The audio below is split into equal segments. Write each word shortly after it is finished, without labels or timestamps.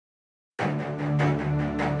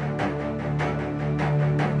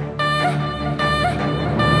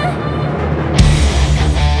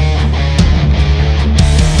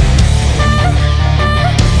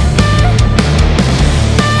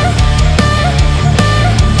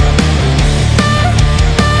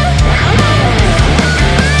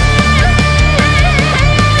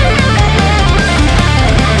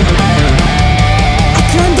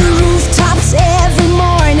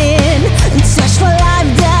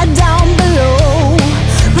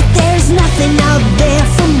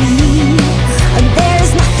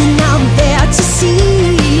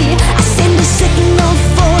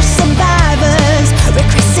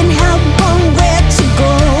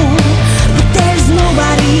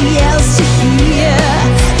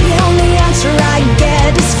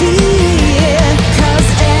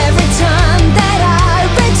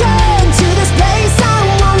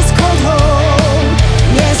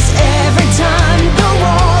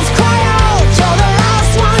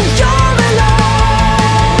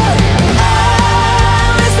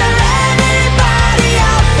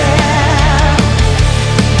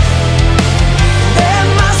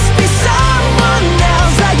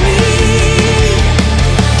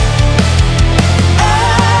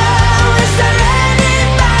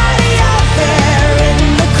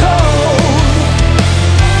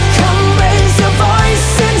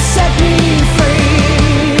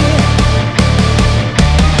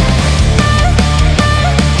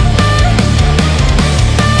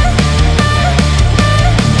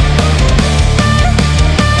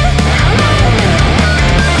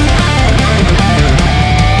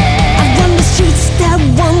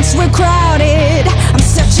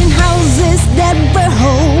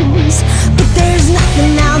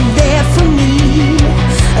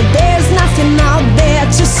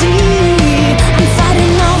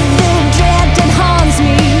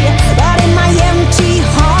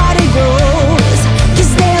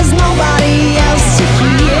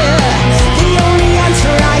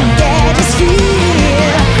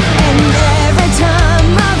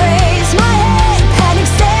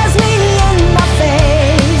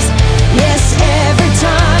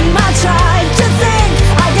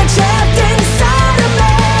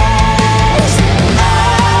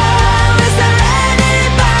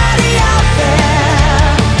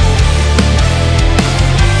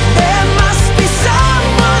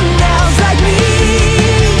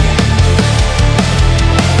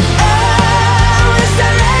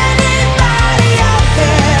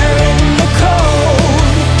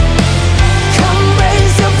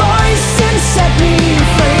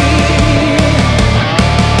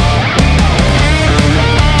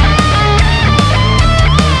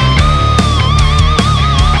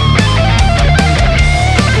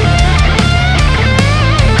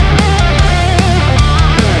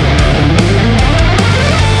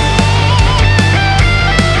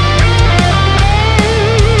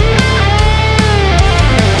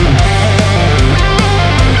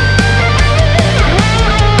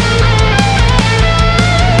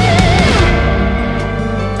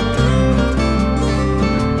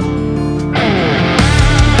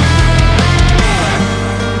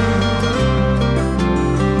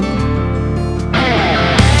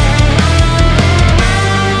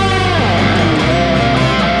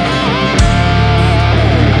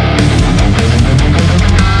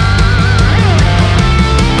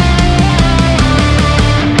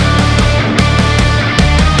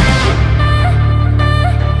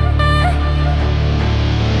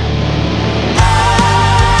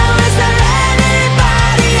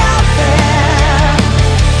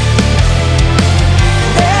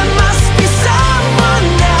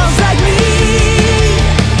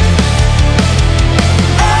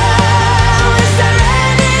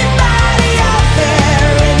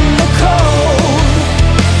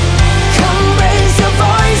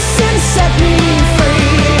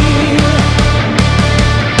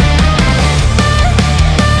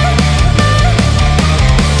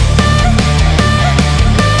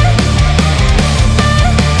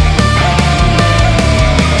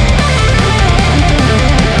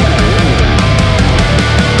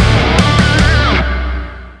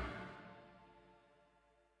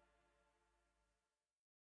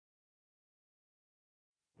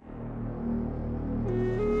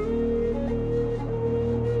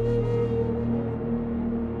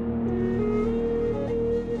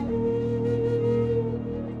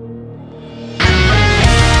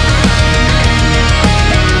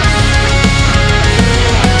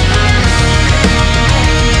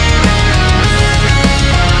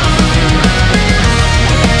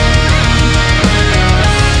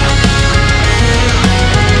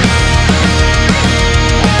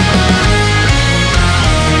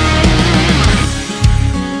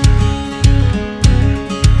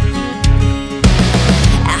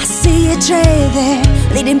there,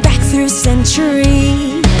 leading back through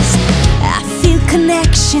centuries. I feel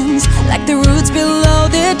connections like the roots below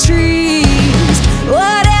the trees.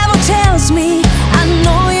 Whatever tells me I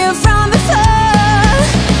know you from before.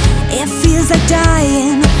 It feels like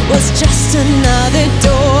dying was just another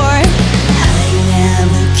door. I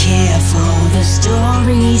never care for the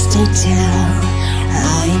stories to tell.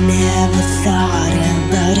 I never thought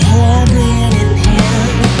about heaven and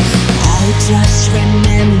hell. I just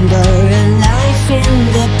remember a life in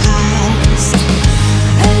the past,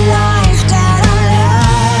 a life that I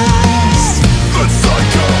lost. It's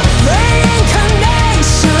like a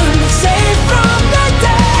reincarnation, saved from the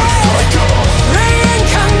dead. It's like a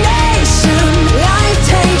reincarnation, life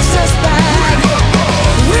takes us back.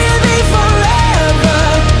 We'll be forever,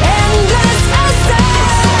 endless as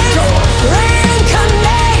days.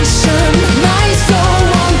 Reincarnation, my soul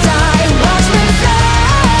won't die. Watch me fly.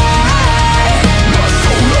 my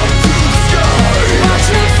soul up to the sky. Watch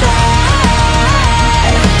me fly.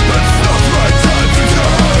 It's not my time to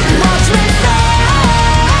die. Watch me fly.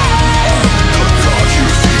 The dark you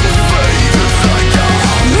see will fade. It's like a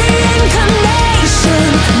Reincarnation,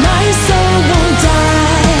 my soul won't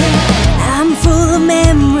die. I'm full of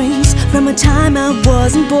memories from a time I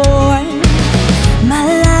wasn't born. My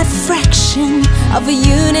life a fraction of a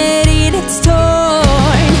unity that's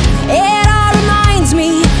torn. It all reminds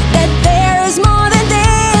me that there is more than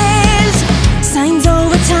this. Signs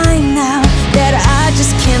over time now that I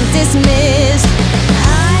just can't dismiss.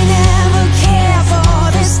 I never care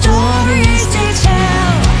for the stories to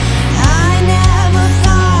tell. I never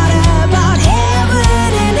thought about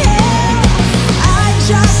heaven and hell. I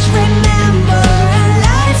just remember a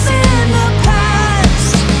life in the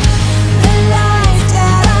past, a life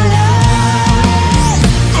that I lost.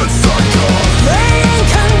 It's like a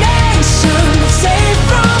Reincarnation, saved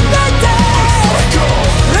from the dead. like a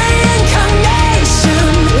Reincarnation,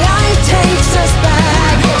 life takes us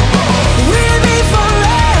back.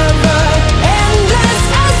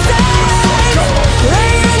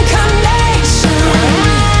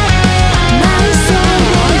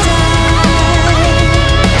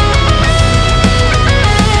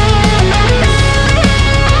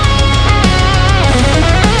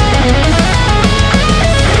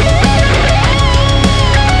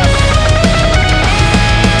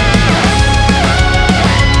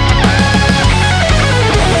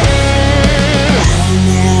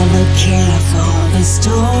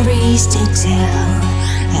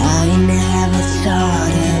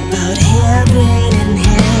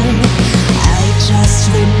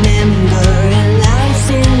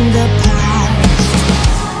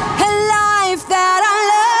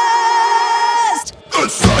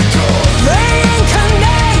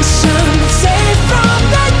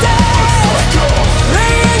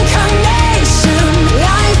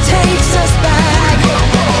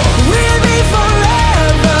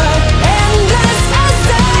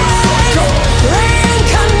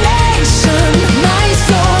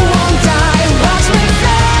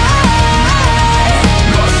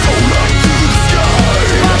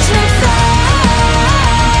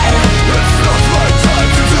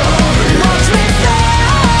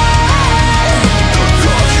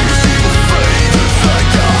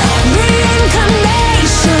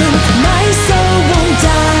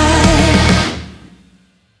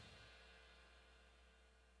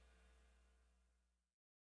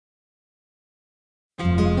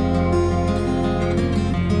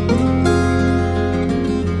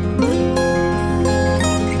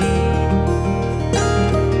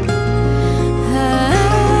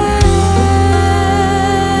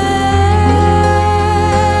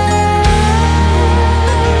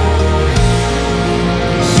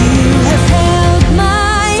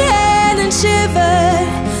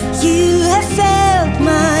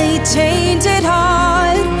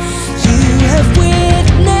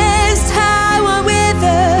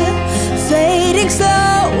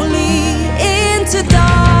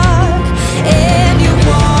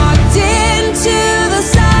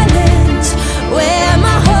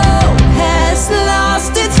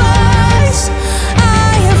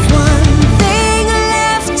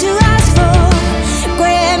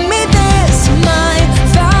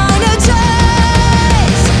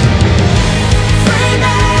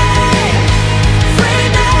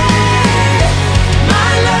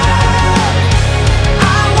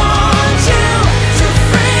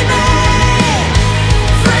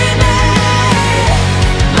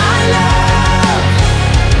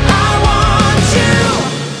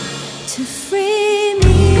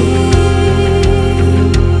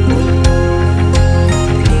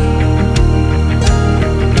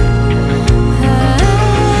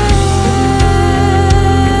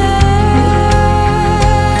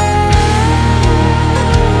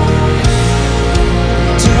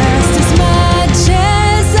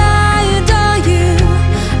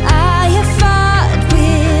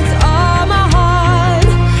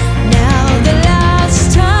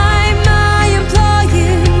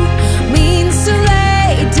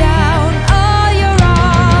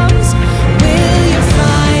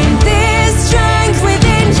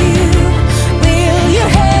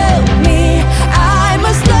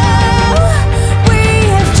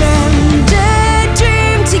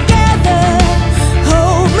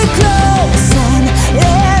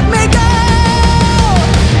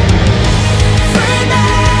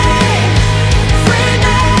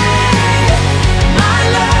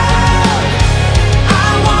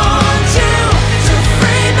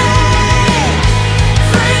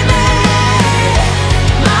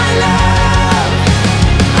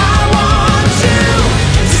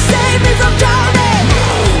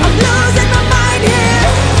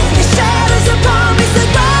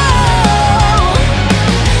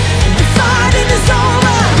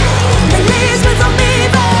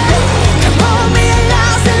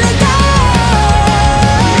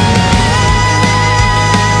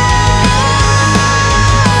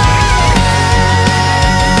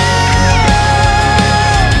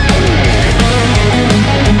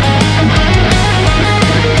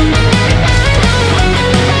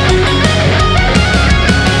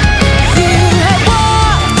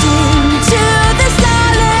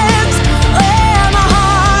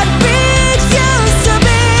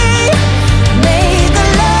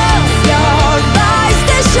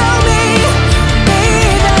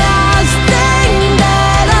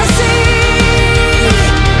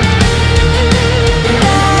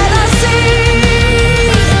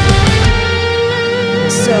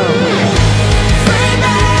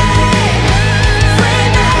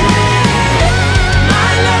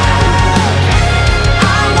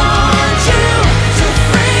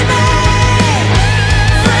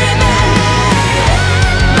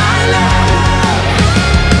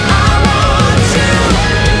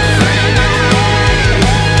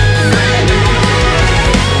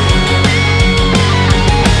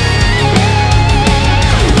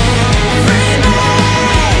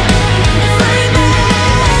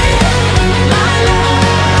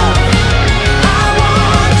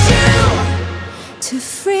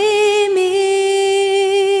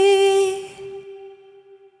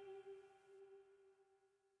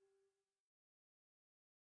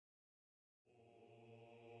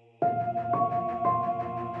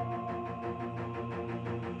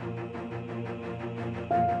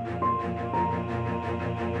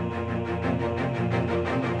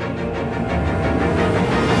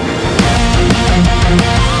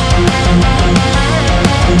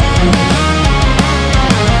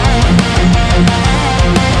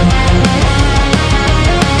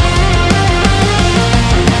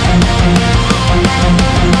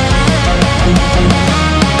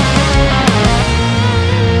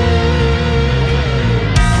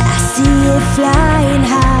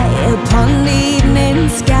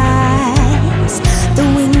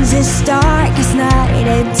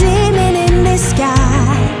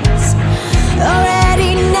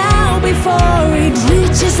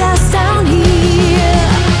 pushes us down here.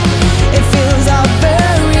 It fills our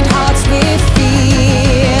buried hearts with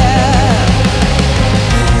fear.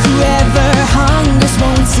 Whoever hungers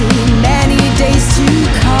won't see many days to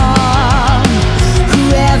come.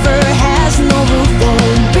 Whoever has no roof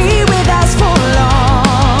won't be with us for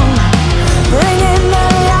long. Bring in the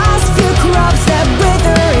last few crops that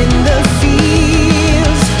wither in the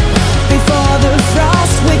fields. Before the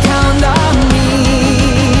frost we count our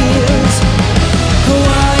meals.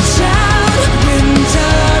 Watch out,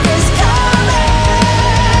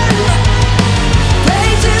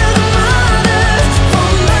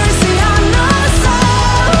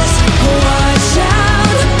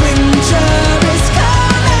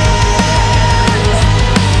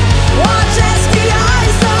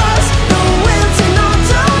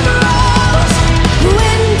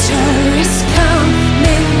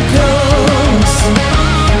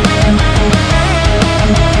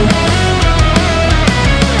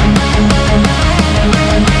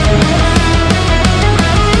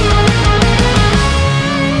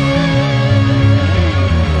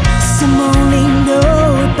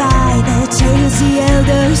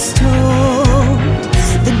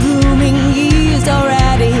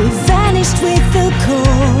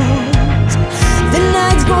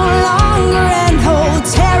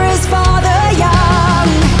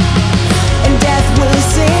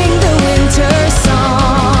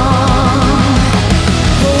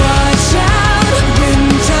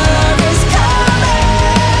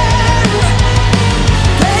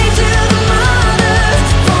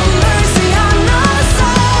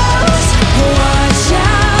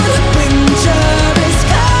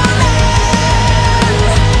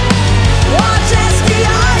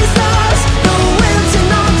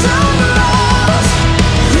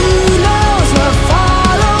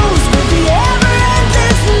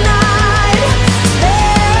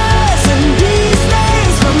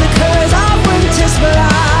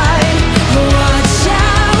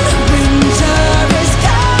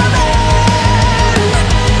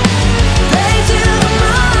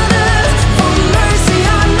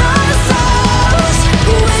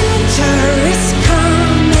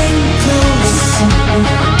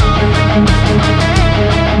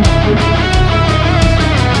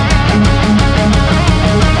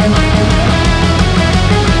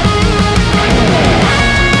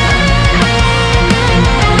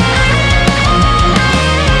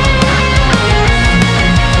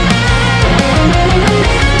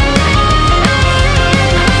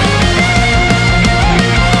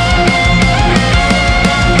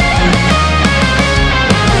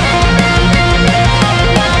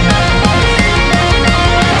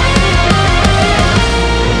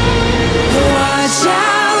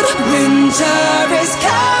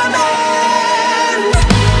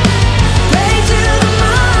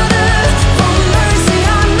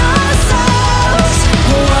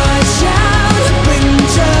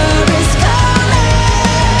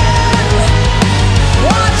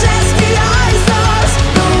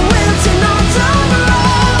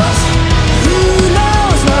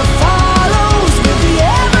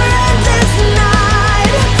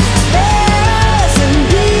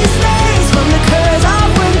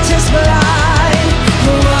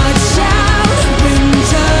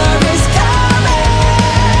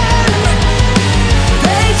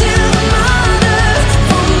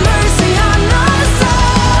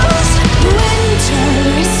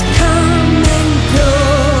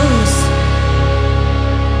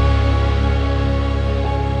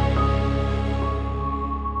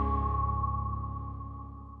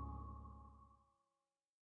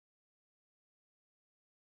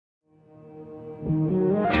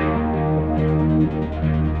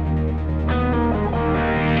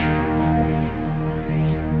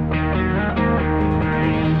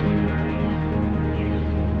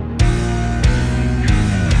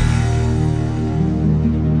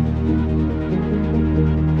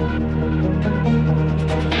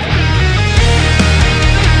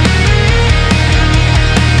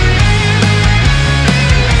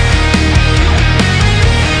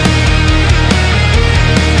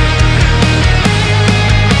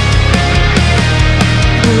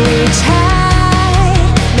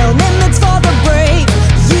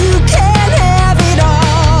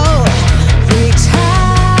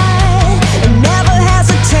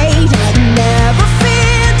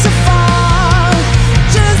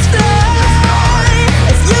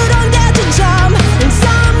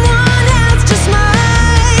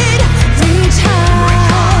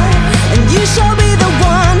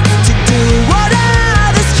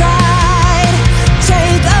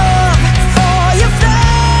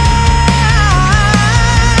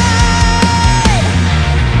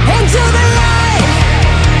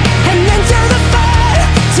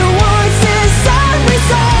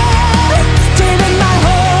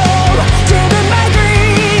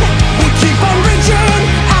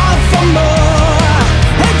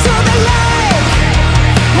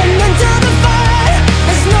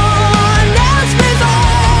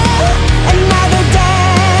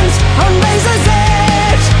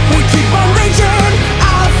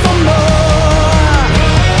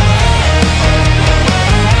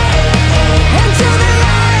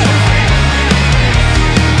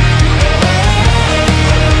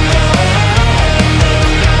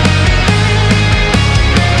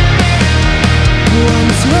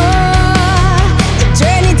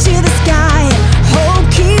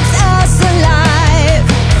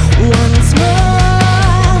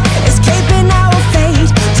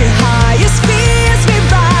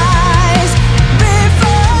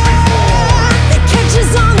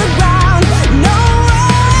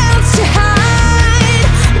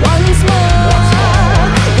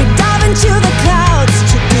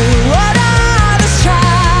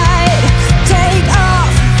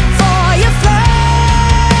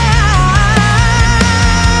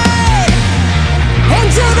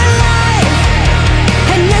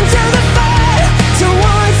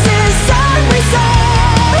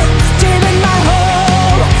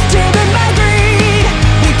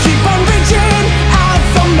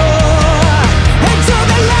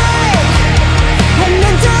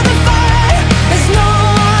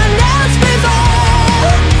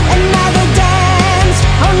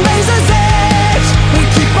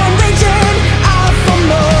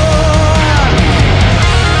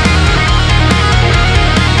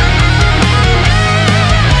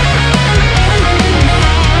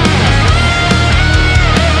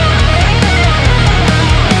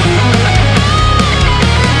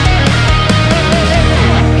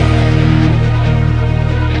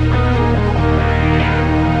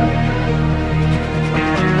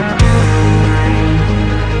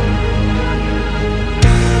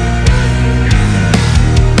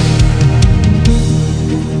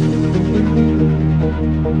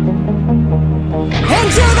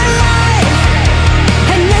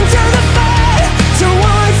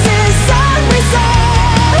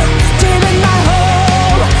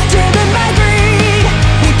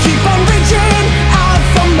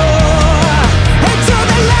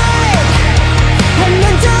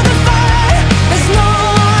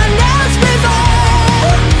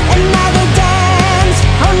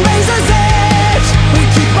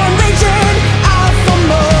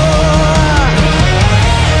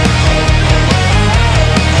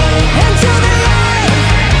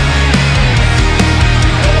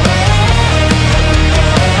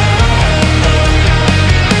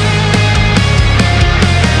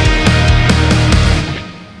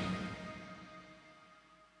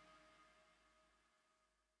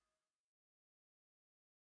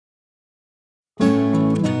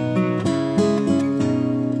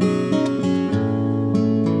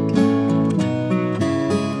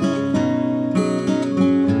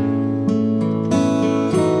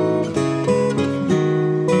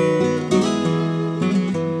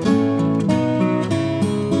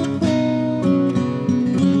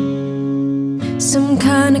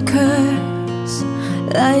 curse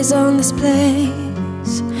lies on this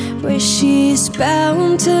place where she's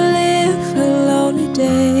bound to live her lonely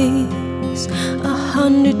days.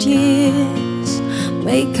 100 years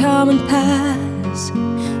may come and pass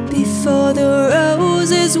before the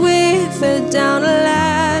roses wither down at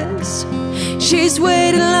last. She's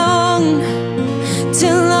waited long,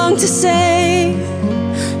 too long to say,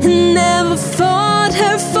 and never fought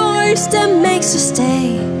her force that makes her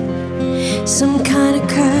stay. Some kind of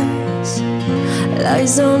curse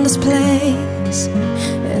lies on this place,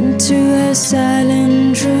 and to her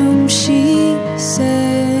silent room she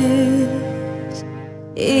says,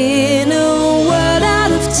 in a world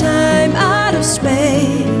out of time, out of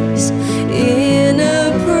space, in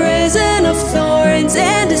a prison of thorns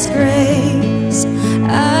and disgrace,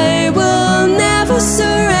 I will never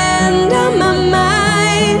surrender my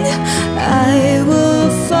mind. I will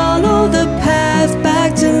follow the path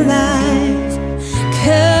back to life,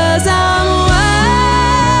 'cause I'm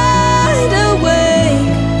wide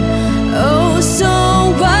awake, oh so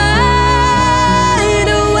wide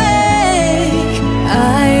awake.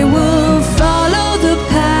 I will follow the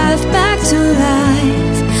path back to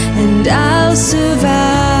life, and I'll survive.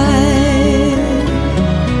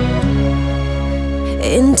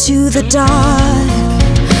 Into the dark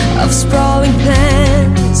of sprawling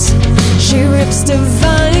plants, she rips the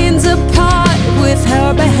vines apart with her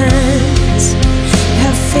bare hands.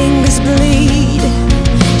 Her fingers bleed,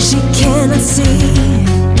 she cannot see.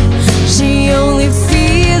 She only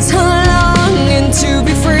feels her longing to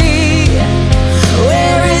be free.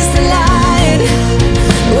 Where is the light?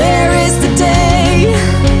 Where is the day?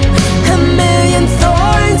 A million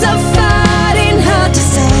thorns are fighting her to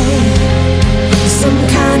say. Some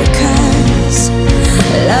kind of curse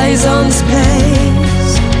lies on this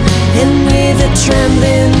place, and with a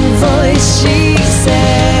trembling voice she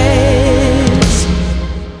says,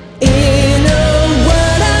 in a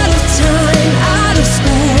world out of time, out of space,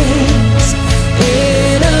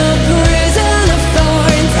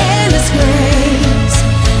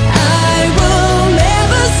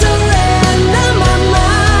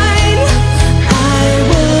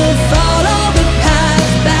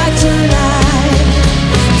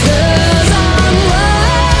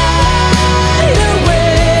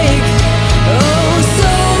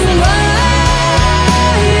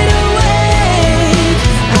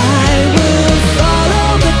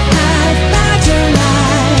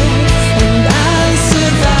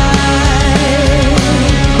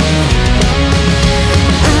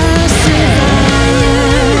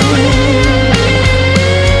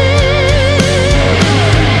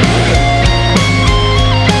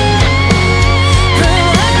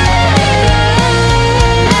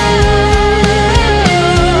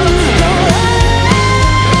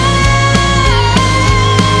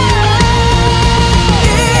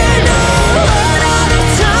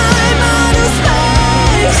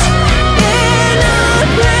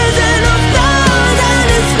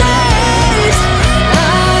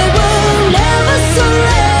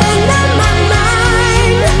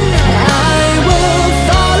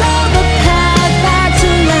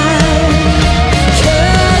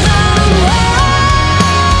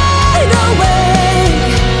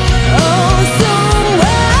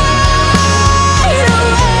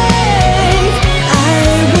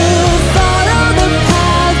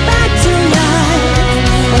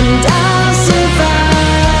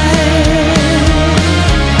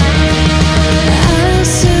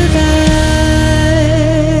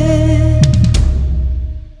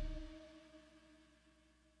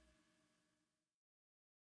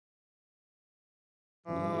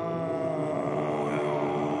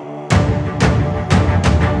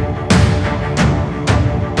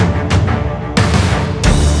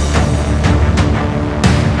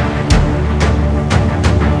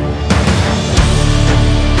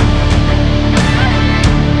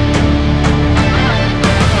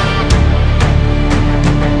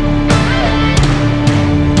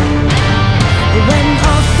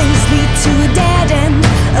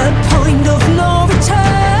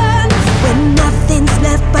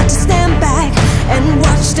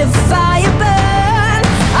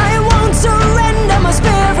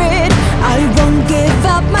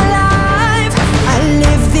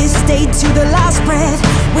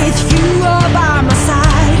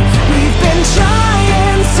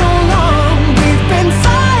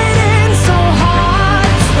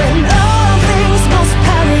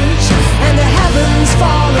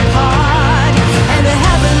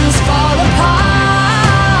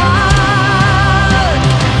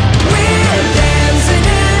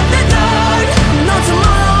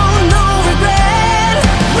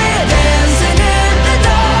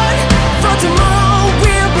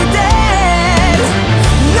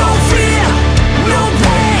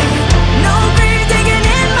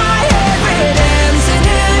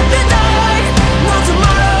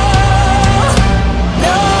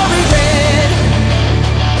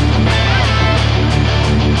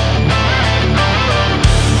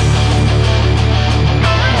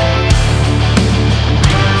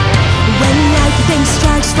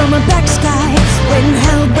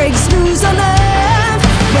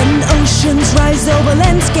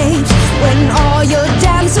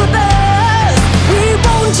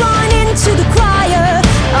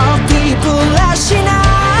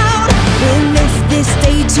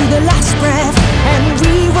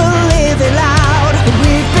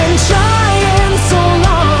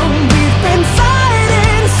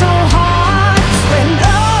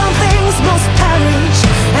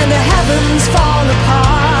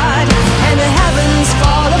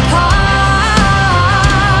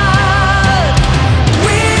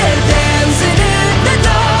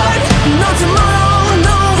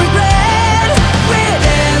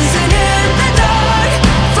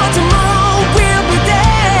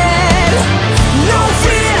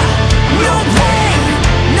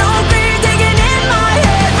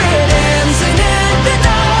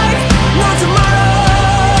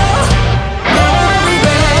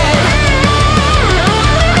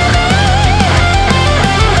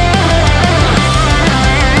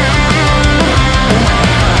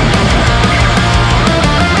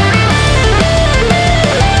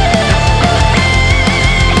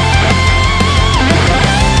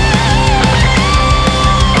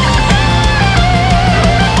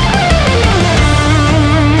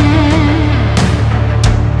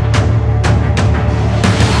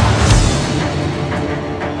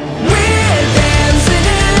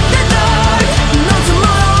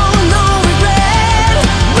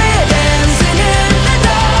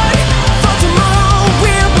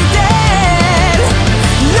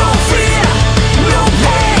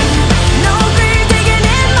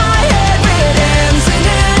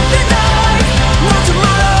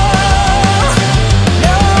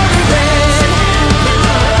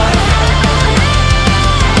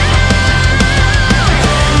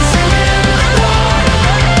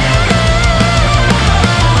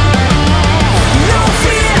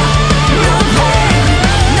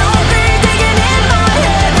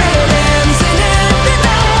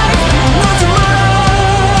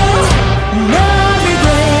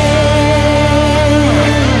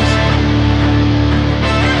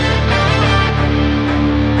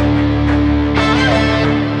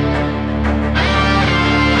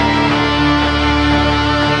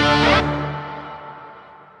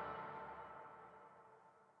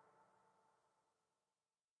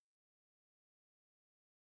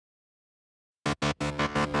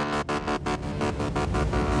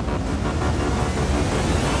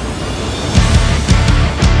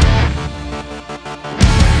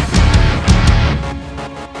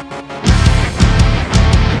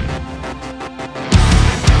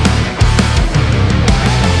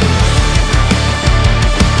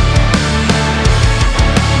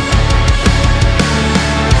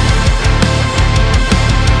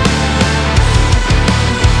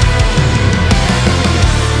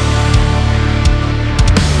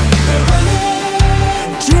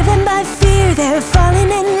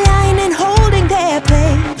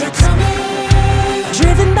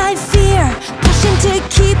 pushing to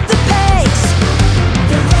keep the pace.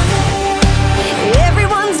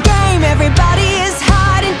 Everyone's game, everybody is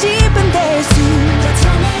hiding deep in their suits.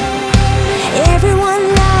 Everyone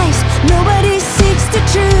lies, nobody seeks the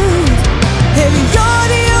truth. If you're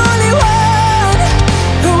the only one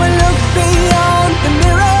who will look beyond the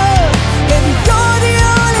mirror, if you're the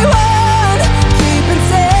only one keeping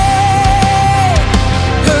safe,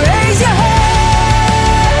 raise your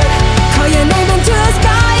head, call your name into a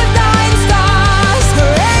sky of dying stars.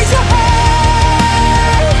 Raise your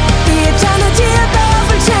head, the eternity above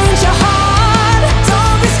will change your heart.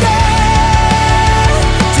 Don't be scared,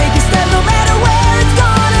 take a step no matter where it's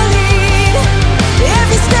gonna lead. If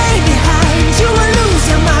you stay behind, you will lose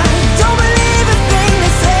your mind. Don't believe a thing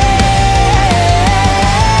they say.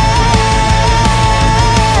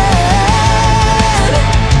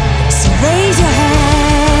 So raise your head.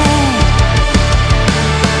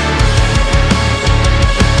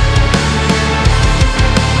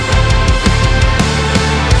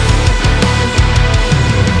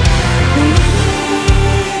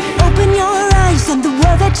 Open your eyes and the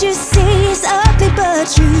world that you see is ugly but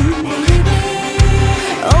true.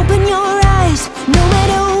 Open your eyes, no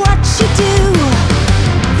matter what you do.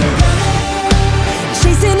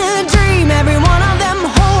 Chasing a dream, every one of them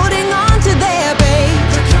holding on to their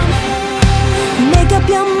bait. Make up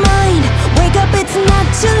your mind, wake up, it's not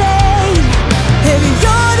too late. If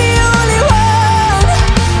you're the only one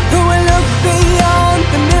who will look beyond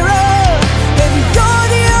the mirror, if you're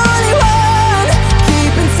the only one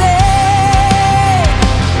keeping safe,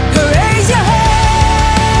 raise your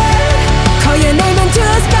head, call your name into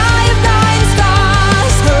a sky of dying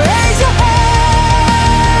stars. Raise your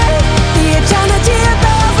head, the eternity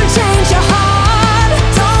above will change your heart.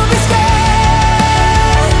 Don't be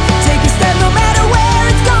scared, take a step no matter where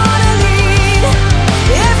it's gonna lead.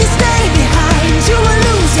 If you stay behind, you will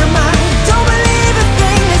lose your mind. Don't believe a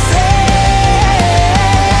thing they say.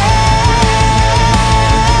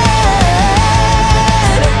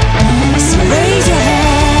 So raise your head.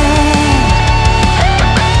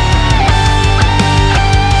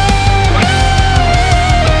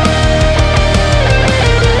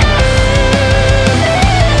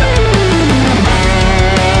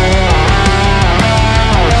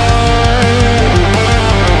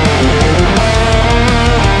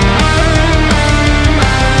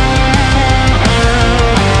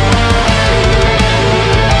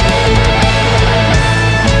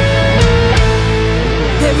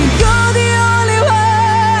 If you're the only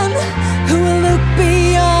one who will look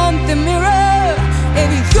beyond the mirror, if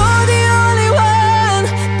you're the only one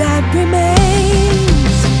that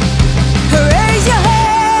remains, raise your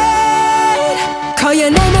head, call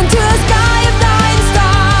your name into a sky of dying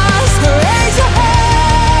stars. Raise your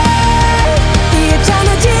head, the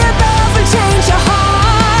eternity above will change your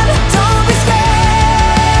heart. Don't be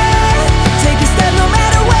scared, take a step no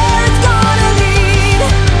matter where it's gonna lead.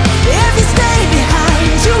 If you stay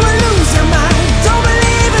behind, you will lose your mind. Don't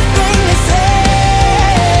believe a thing they say.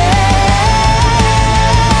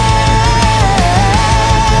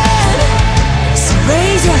 So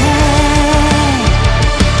raise your head.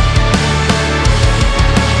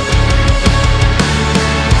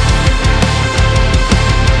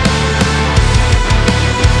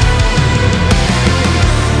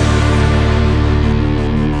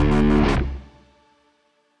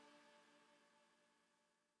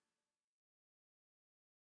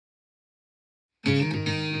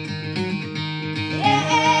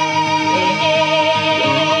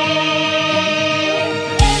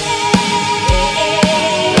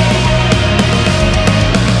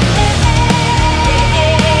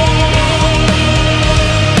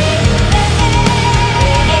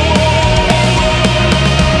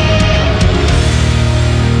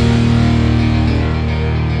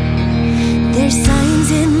 There's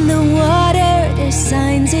signs in the water, there's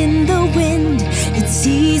signs in the wind. It's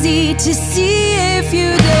easy to see if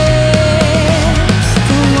you dare.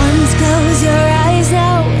 For once, close your eyes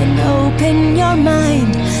now and open your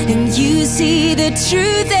mind, and you see the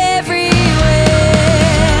truth everywhere.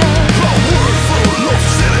 A world full of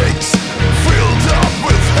cynics, filled up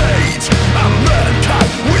with hate, a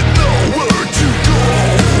mankind with nowhere to go.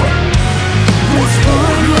 Was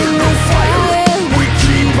born in the fire, we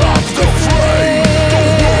keep up the flame. The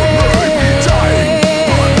world may be dying,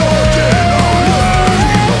 but not in our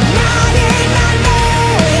name. Not in our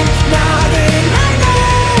name, not in our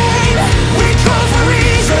name. We call for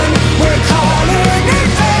reason, we're calling in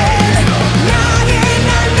vain. Not in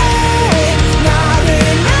our name.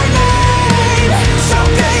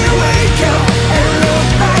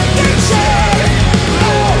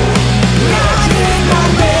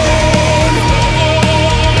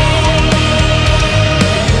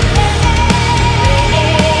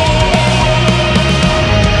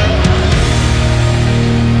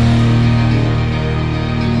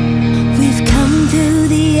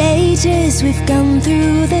 We've gone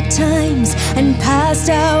through the times and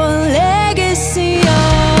passed our legacy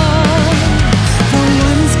on. For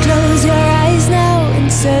once, close your eyes now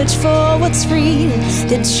and search for what's real,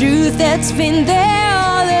 the truth that's been there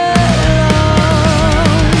all along.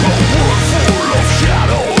 A world full of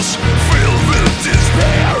shadows, filled with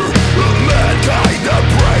despair, a mankind that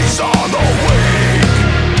preys on the weak.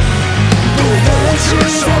 The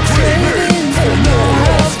vultures are craving for more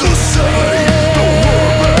of the same. The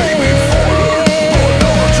world may be fallen, but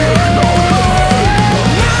not in our name.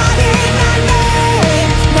 Not in our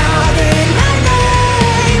name, not in our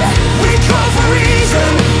name. We call for reason,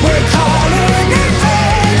 we're calling in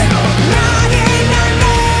vain. Not in our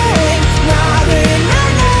name, not in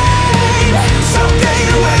our name. Someday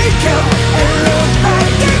you wake up and look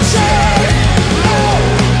back and say, oh,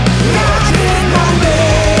 Not in our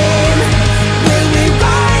name. Will we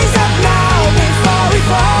rise up now before we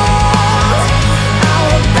fall?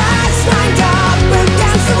 Our backs lined up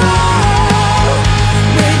against the wall,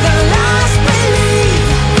 with a last belief,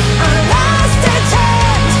 a last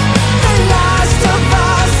attempt. The last of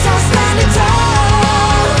us are standing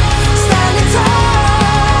tall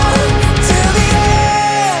till the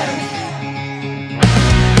end.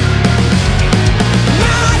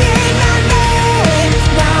 Not in our name,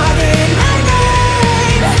 not in our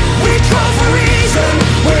name. we call for reason,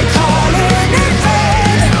 we're calling in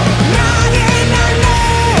vain. Not in our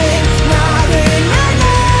name, not in our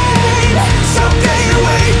name. Someday you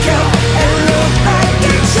wake up and look back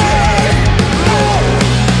and say, oh,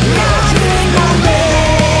 Not in our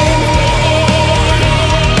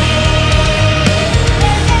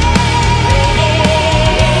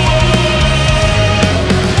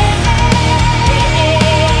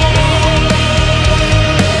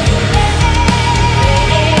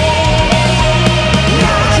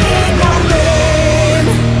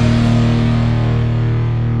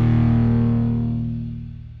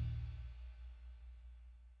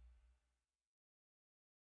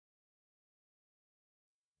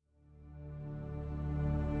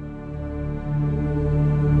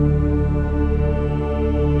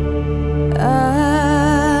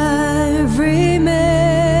I remember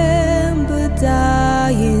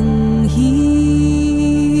dying here.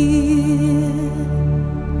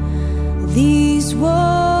 These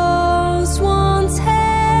walls once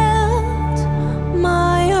held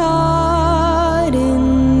my heart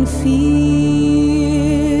in fear.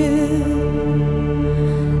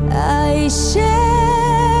 I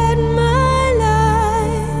shared my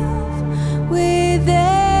life with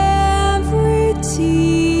every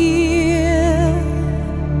tear,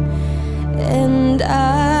 and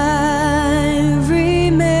I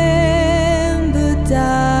remember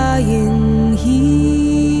dying here.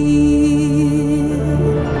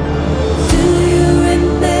 Do you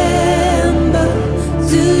remember?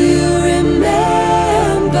 Do you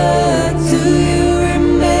remember? Do you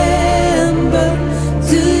remember?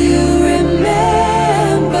 Do you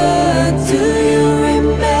remember? Do you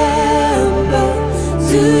remember?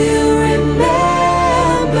 Do you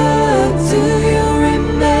remember? Do you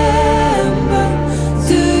remember?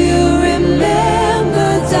 Do you remember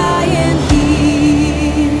dying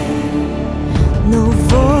here? No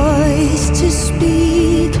voice to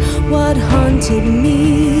speak what haunted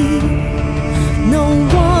me. No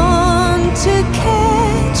one to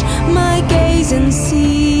catch my gaze and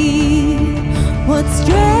see what's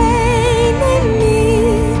draining me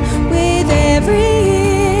with every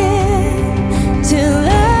year, till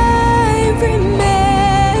I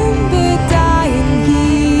remember dying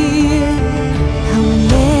here. How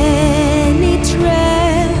many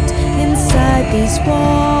trapped inside these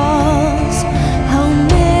walls? How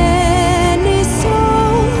many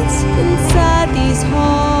souls inside these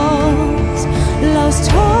halls lost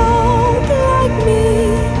hope like me,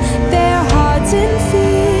 their hearts in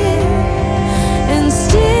fear, and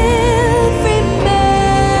still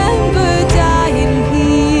remember dying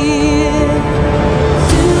here.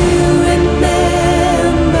 Do you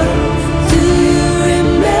remember? Do you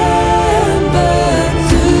remember?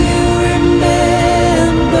 Do you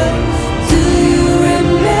remember? Do you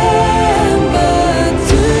remember?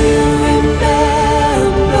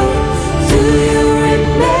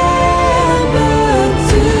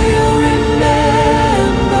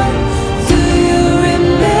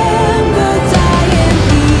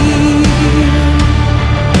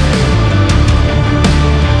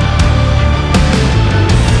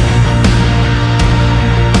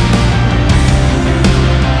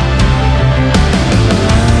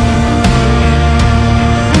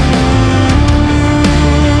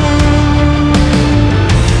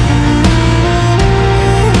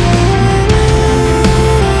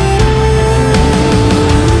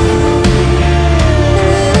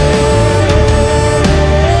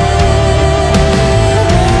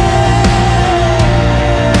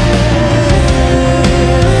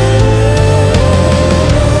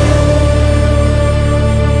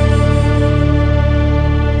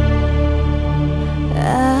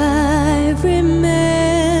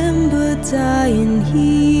 dying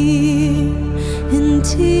here in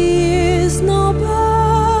tears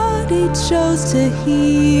nobody chose to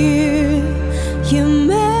hear. You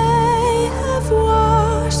may have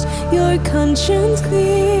washed your conscience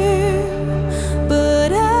clear,